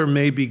Father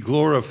may be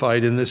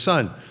glorified in the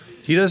Son.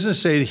 He doesn't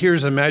say,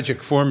 here's a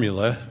magic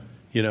formula,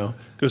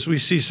 because we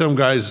see some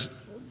guys,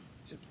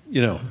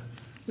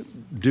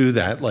 do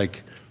that,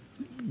 like,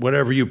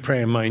 whatever you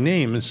pray in my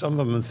name, and some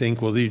of them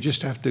think, well, you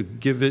just have to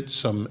give it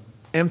some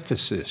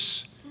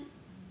emphasis.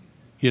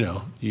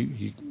 You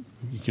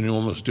can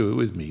almost do it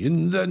with me.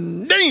 In the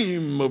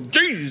name of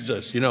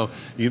Jesus, you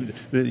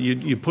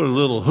put a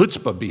little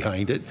chutzpah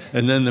behind it,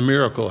 and then the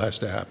miracle has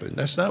to happen.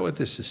 That's not what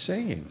this is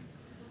saying.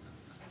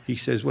 He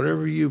says,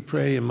 whatever you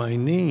pray in my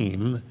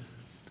name,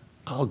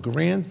 I'll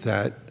grant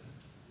that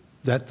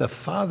the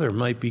Father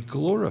might be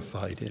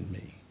glorified in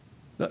me.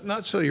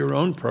 Not so your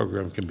own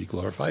program can be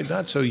glorified,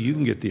 not so you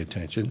can get the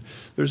attention.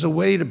 There's a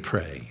way to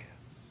pray.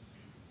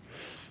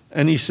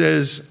 And he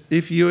says,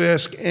 if you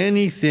ask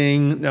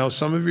anything, now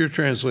some of your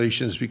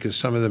translations, because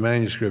some of the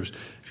manuscripts,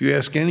 if you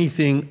ask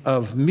anything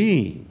of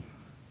me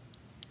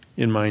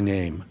in my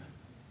name,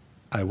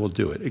 I will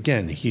do it.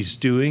 Again, he's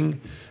doing,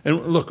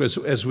 and look,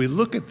 as we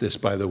look at this,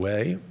 by the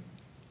way,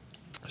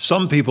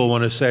 some people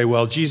want to say,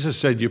 well, Jesus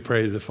said you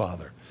pray to the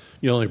Father.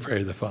 You only pray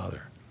to the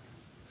Father.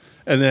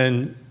 And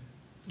then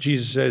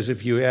Jesus says,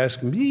 if you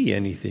ask me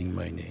anything in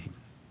my name,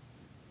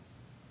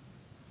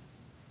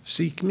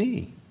 seek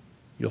me.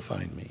 You'll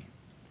find me.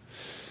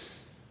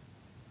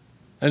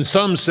 And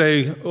some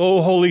say,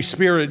 oh, Holy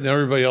Spirit, and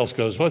everybody else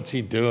goes, what's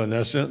he doing?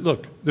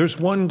 Look, there's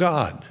one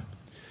God.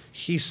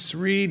 He's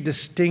three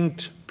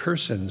distinct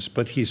persons,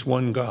 but he's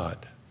one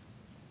God.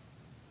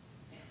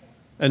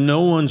 And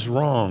no one's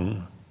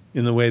wrong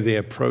in the way they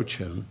approach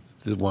him,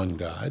 the one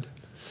God.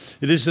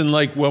 It isn't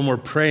like when we're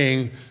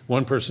praying,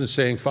 one person's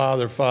saying,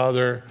 Father,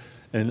 Father,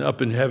 and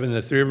up in heaven,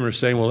 the three of them are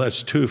saying, well,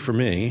 that's two for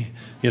me,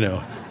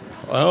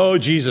 Oh,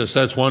 Jesus,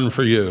 that's one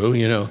for you.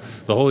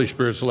 The Holy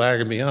Spirit's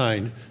lagging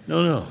behind.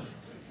 No.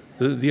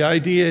 The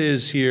idea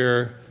is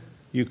here,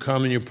 you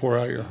come and you pour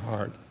out your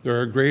heart. There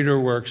are greater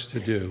works to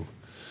do.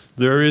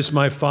 There is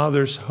my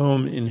Father's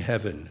home in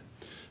heaven.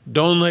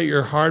 Don't let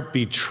your heart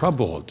be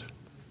troubled.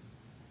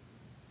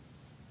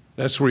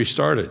 That's where he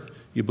started.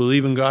 You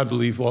believe in God,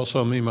 believe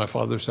also in me. My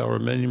Father's house are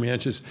many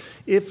mansions.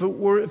 If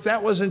that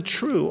wasn't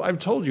true, I've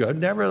told you, I'd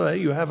never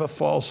let you have a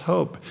false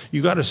hope.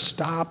 You got to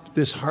stop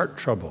this heart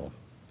trouble.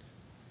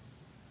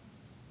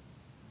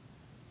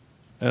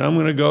 And I'm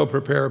going to go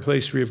prepare a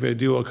place for you. If I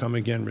do, I'll come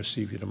again,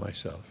 receive you to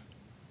myself.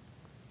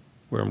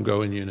 Where I'm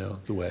going, you know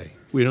the way.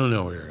 We don't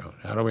know where you're going.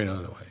 How do we know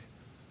the way?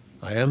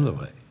 I am the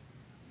way.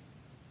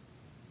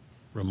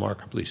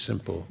 Remarkably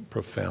simple,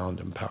 profound,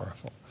 and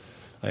powerful.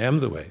 I am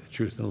the way, the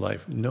truth, and the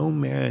life. No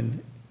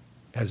man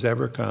has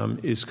ever come,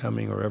 is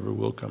coming, or ever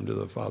will come to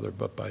the Father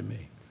but by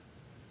me.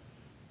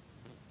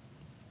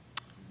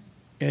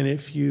 And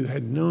if you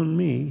had known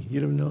me,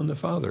 you'd have known the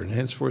Father, and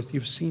henceforth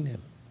you've seen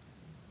him.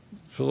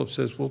 Philip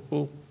says,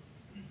 well,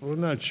 we're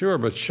not sure,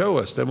 but show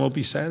us, then we'll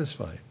be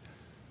satisfied.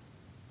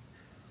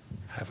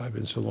 Have I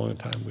been so long a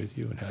time with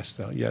you, and hast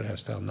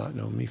thou not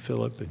known me,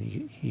 Philip? And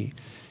he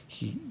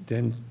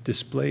then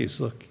displays,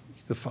 look,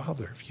 the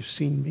Father, if you've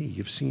seen me,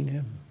 you've seen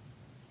him.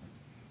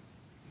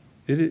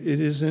 It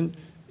isn't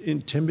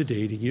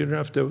intimidating. You don't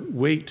have to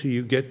wait till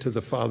you get to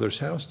the Father's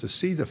house to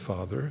see the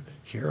Father.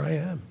 Here I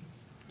am.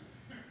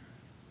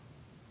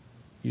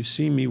 You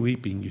see me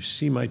weeping. You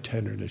see my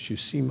tenderness. You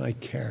see my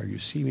care. You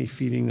see me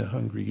feeding the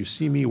hungry. You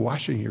see me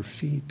washing your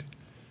feet.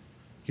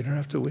 You don't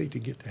have to wait to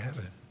get to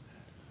heaven.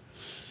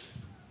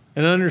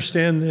 And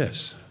understand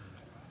this.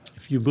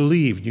 If you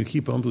believe, and you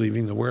keep on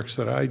believing the works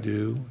that I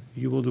do,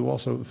 you will do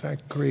also, in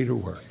fact, greater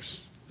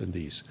works than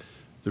these.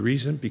 The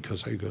reason?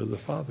 Because I go to the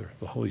Father.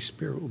 The Holy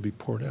Spirit will be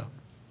poured out.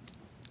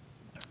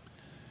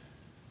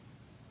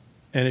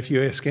 And if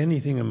you ask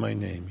anything in my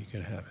name, you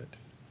can have it.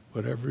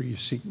 Whatever you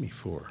seek me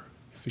for.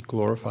 If it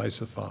glorifies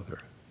the Father,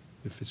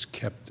 if it's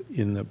kept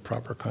in the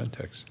proper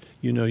context,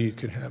 you know you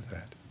can have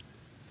that.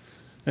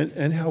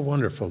 And how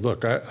wonderful.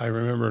 Look, I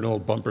remember an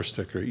old bumper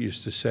sticker. It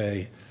used to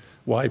say,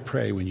 why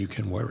pray when you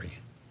can worry?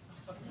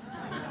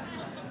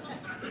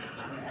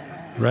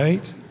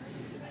 Right?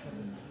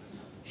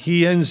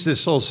 He ends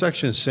this whole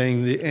section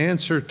saying the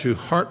answer to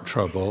heart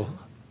trouble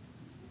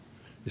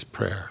is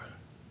prayer.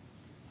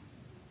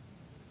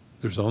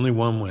 There's only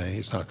one way.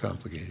 It's not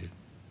complicated.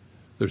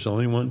 There's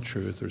only one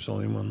truth. There's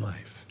only one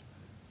life.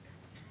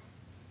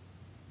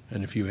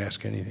 And if you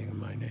ask anything in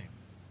my name,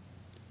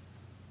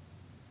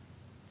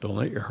 don't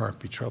let your heart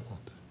be troubled.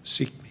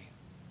 Seek me.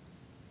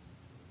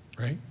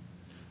 Right?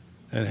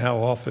 And how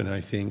often, I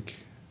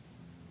think,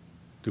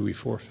 do we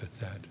forfeit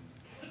that?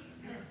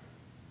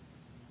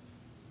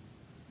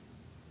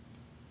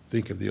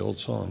 Think of the old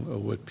song, Oh,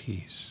 What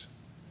Peace.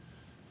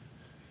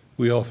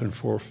 We often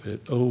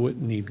forfeit, oh, what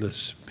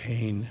needless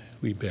pain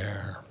we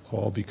bear,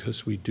 all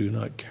because we do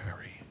not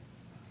carry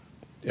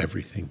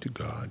everything to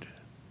God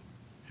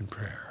in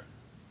prayer.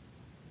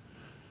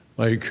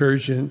 My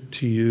encouragement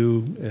to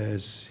you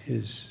as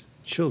his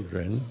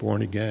children,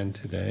 born again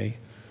today,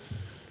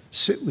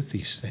 Sit with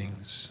these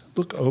things.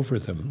 Look over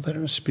them. Let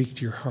him speak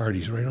to your heart.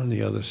 He's right on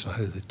the other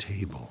side of the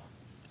table.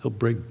 He'll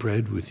break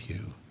bread with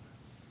you.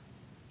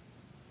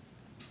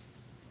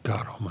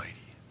 God Almighty,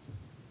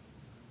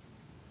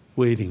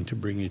 waiting to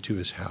bring you to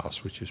his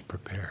house, which is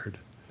prepared.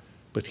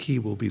 But he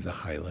will be the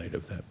highlight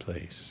of that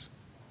place.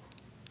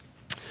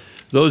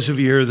 Those of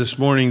you here this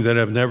morning that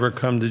have never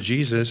come to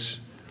Jesus,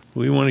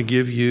 we want to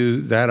give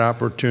you that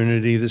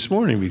opportunity this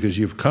morning because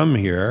you've come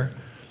here.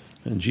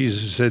 And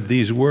Jesus said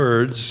these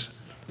words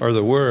are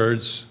the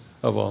words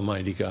of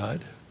Almighty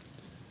God.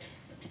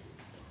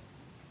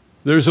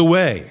 There's a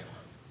way.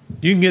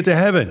 You can get to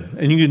heaven,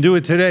 and you can do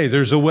it today.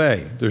 There's a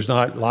way. There's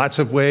not lots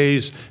of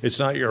ways. It's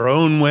not your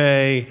own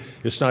way.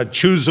 It's not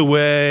choose a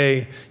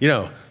way.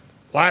 A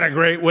lot of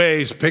great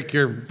ways. Pick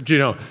your,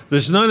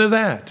 there's none of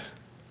that.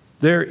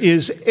 There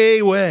is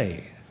a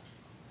way,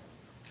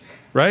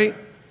 right?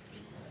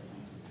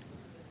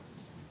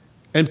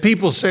 And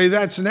people say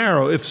that's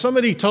narrow. If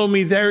somebody told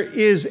me there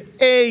is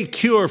a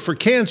cure for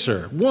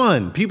cancer,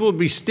 one, people would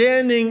be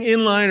standing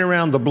in line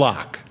around the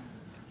block.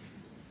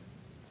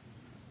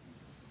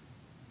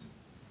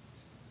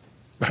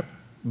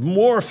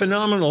 More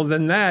phenomenal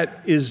than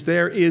that is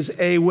there is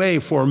a way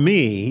for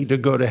me to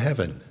go to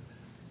heaven.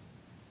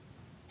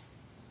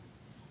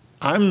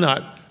 I'm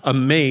not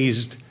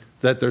amazed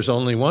that there's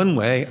only one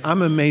way.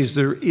 I'm amazed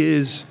there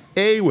is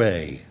a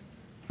way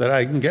that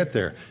I can get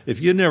there. If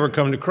you'd never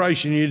come to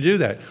Christ, you need to do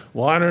that.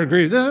 Well, I don't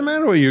agree. It doesn't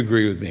matter whether you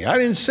agree with me. I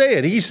didn't say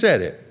it. He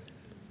said it.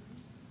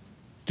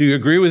 Do you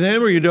agree with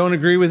him or you don't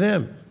agree with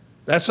him?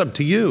 That's up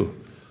to you.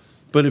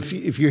 But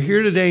if you're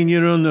here today and you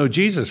don't know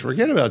Jesus,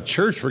 forget about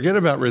church, forget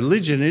about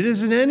religion. It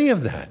isn't any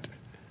of that.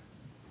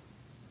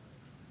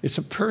 It's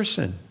a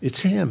person. It's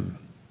him.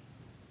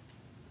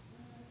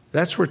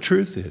 That's where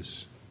truth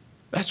is.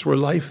 That's where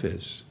life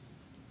is.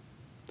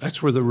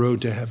 That's where the road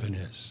to heaven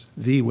is,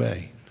 the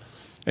way.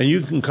 And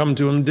you can come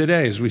to him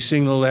today. As we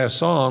sing the last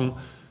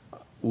song,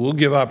 we'll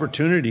give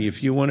opportunity.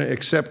 If you want to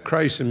accept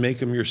Christ and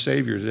make him your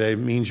Savior today, it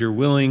means you're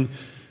willing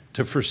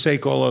to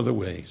forsake all other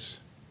ways.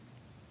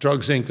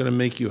 Drugs ain't going to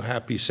make you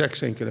happy.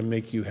 Sex ain't going to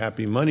make you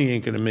happy. Money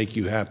ain't going to make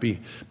you happy.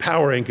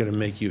 Power ain't going to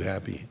make you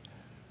happy.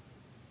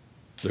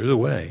 There's a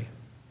way.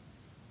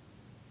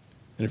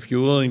 And if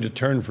you're willing to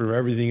turn from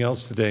everything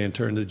else today and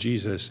turn to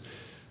Jesus,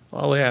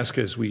 I'll ask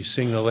as we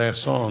sing the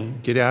last song,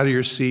 get out of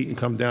your seat and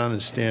come down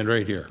and stand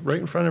right here, right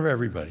in front of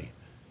everybody.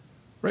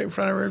 Right in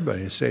front of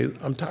everybody and say,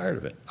 I'm tired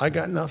of it. I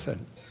got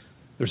nothing.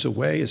 There's a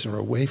way. Is there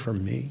a way for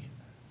me?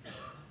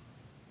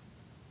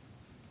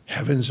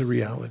 Heaven's a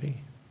reality.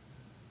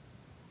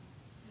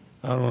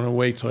 I don't want to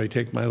wait till I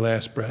take my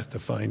last breath to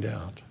find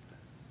out.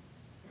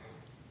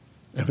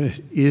 If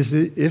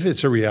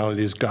it's a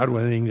reality, is God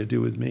want anything to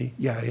do with me?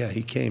 Yeah,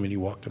 he came and he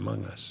walked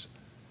among us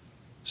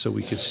so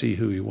we could see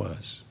who he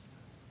was.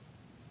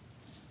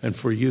 And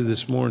for you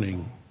this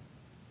morning,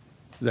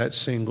 that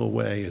single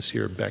way is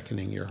here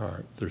beckoning your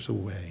heart. There's a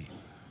way.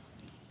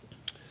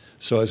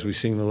 So as we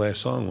sing the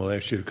last song, we'll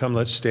ask you to come.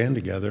 Let's stand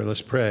together.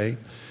 Let's pray.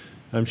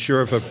 I'm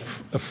sure if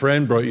a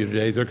friend brought you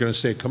today, they're going to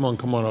say, come on,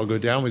 I'll go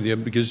down with you.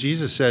 Because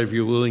Jesus said, if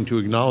you're willing to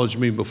acknowledge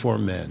me before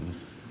men,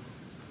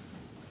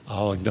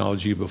 I'll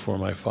acknowledge you before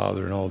my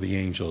Father and all the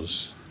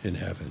angels in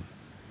heaven.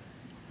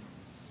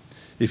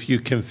 If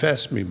you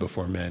confess me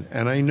before men,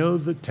 and I know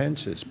the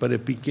tenses, but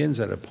it begins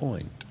at a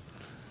point.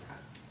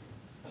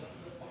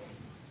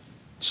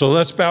 So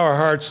let's bow our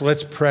hearts,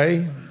 let's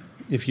pray.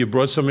 If you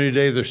brought somebody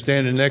today, they're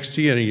standing next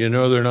to you and you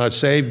know they're not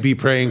saved, be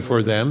praying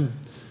for them.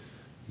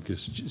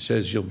 Because it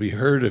says you'll be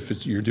heard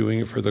if you're doing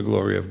it for the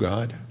glory of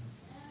God.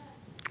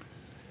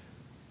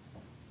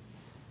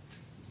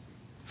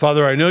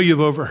 Father, I know you've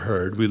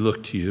overheard. We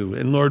look to you.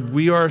 And Lord,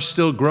 we are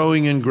still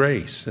growing in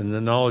grace and the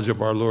knowledge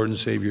of our Lord and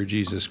Savior,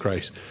 Jesus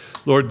Christ.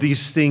 Lord,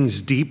 these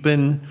things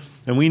deepen,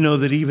 and we know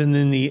that even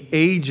in the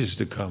ages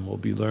to come, we'll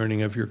be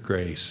learning of your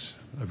grace,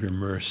 of your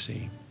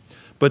mercy.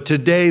 But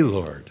today,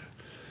 Lord,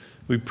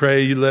 we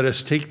pray you let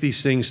us take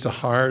these things to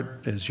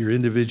heart as your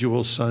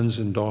individual sons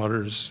and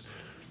daughters.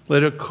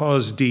 Let it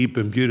cause deep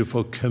and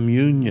beautiful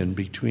communion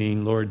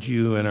between, Lord,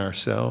 you and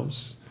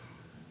ourselves.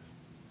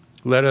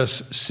 Let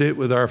us sit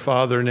with our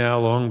Father now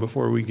long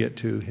before we get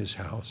to his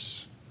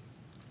house.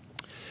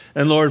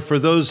 And Lord, for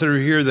those that are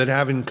here that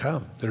haven't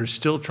come, that are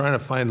still trying to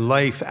find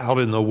life out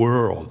in the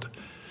world,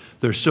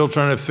 they're still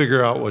trying to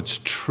figure out what's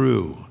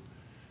true.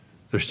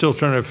 They're still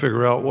trying to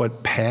figure out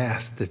what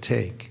path to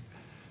take.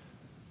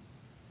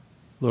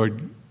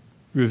 Lord,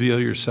 reveal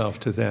yourself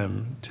to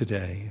them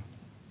today.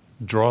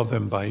 Draw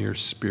them by your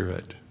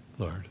Spirit,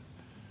 Lord.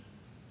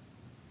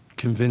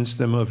 Convince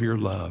them of your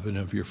love and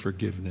of your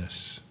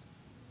forgiveness.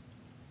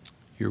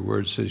 Your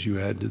word says you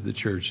add to the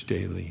church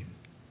daily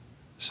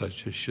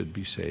such as should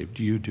be saved.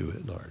 You do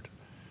it, Lord.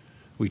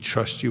 We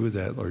trust you with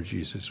that, Lord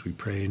Jesus. We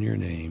pray in your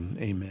name.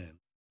 Amen.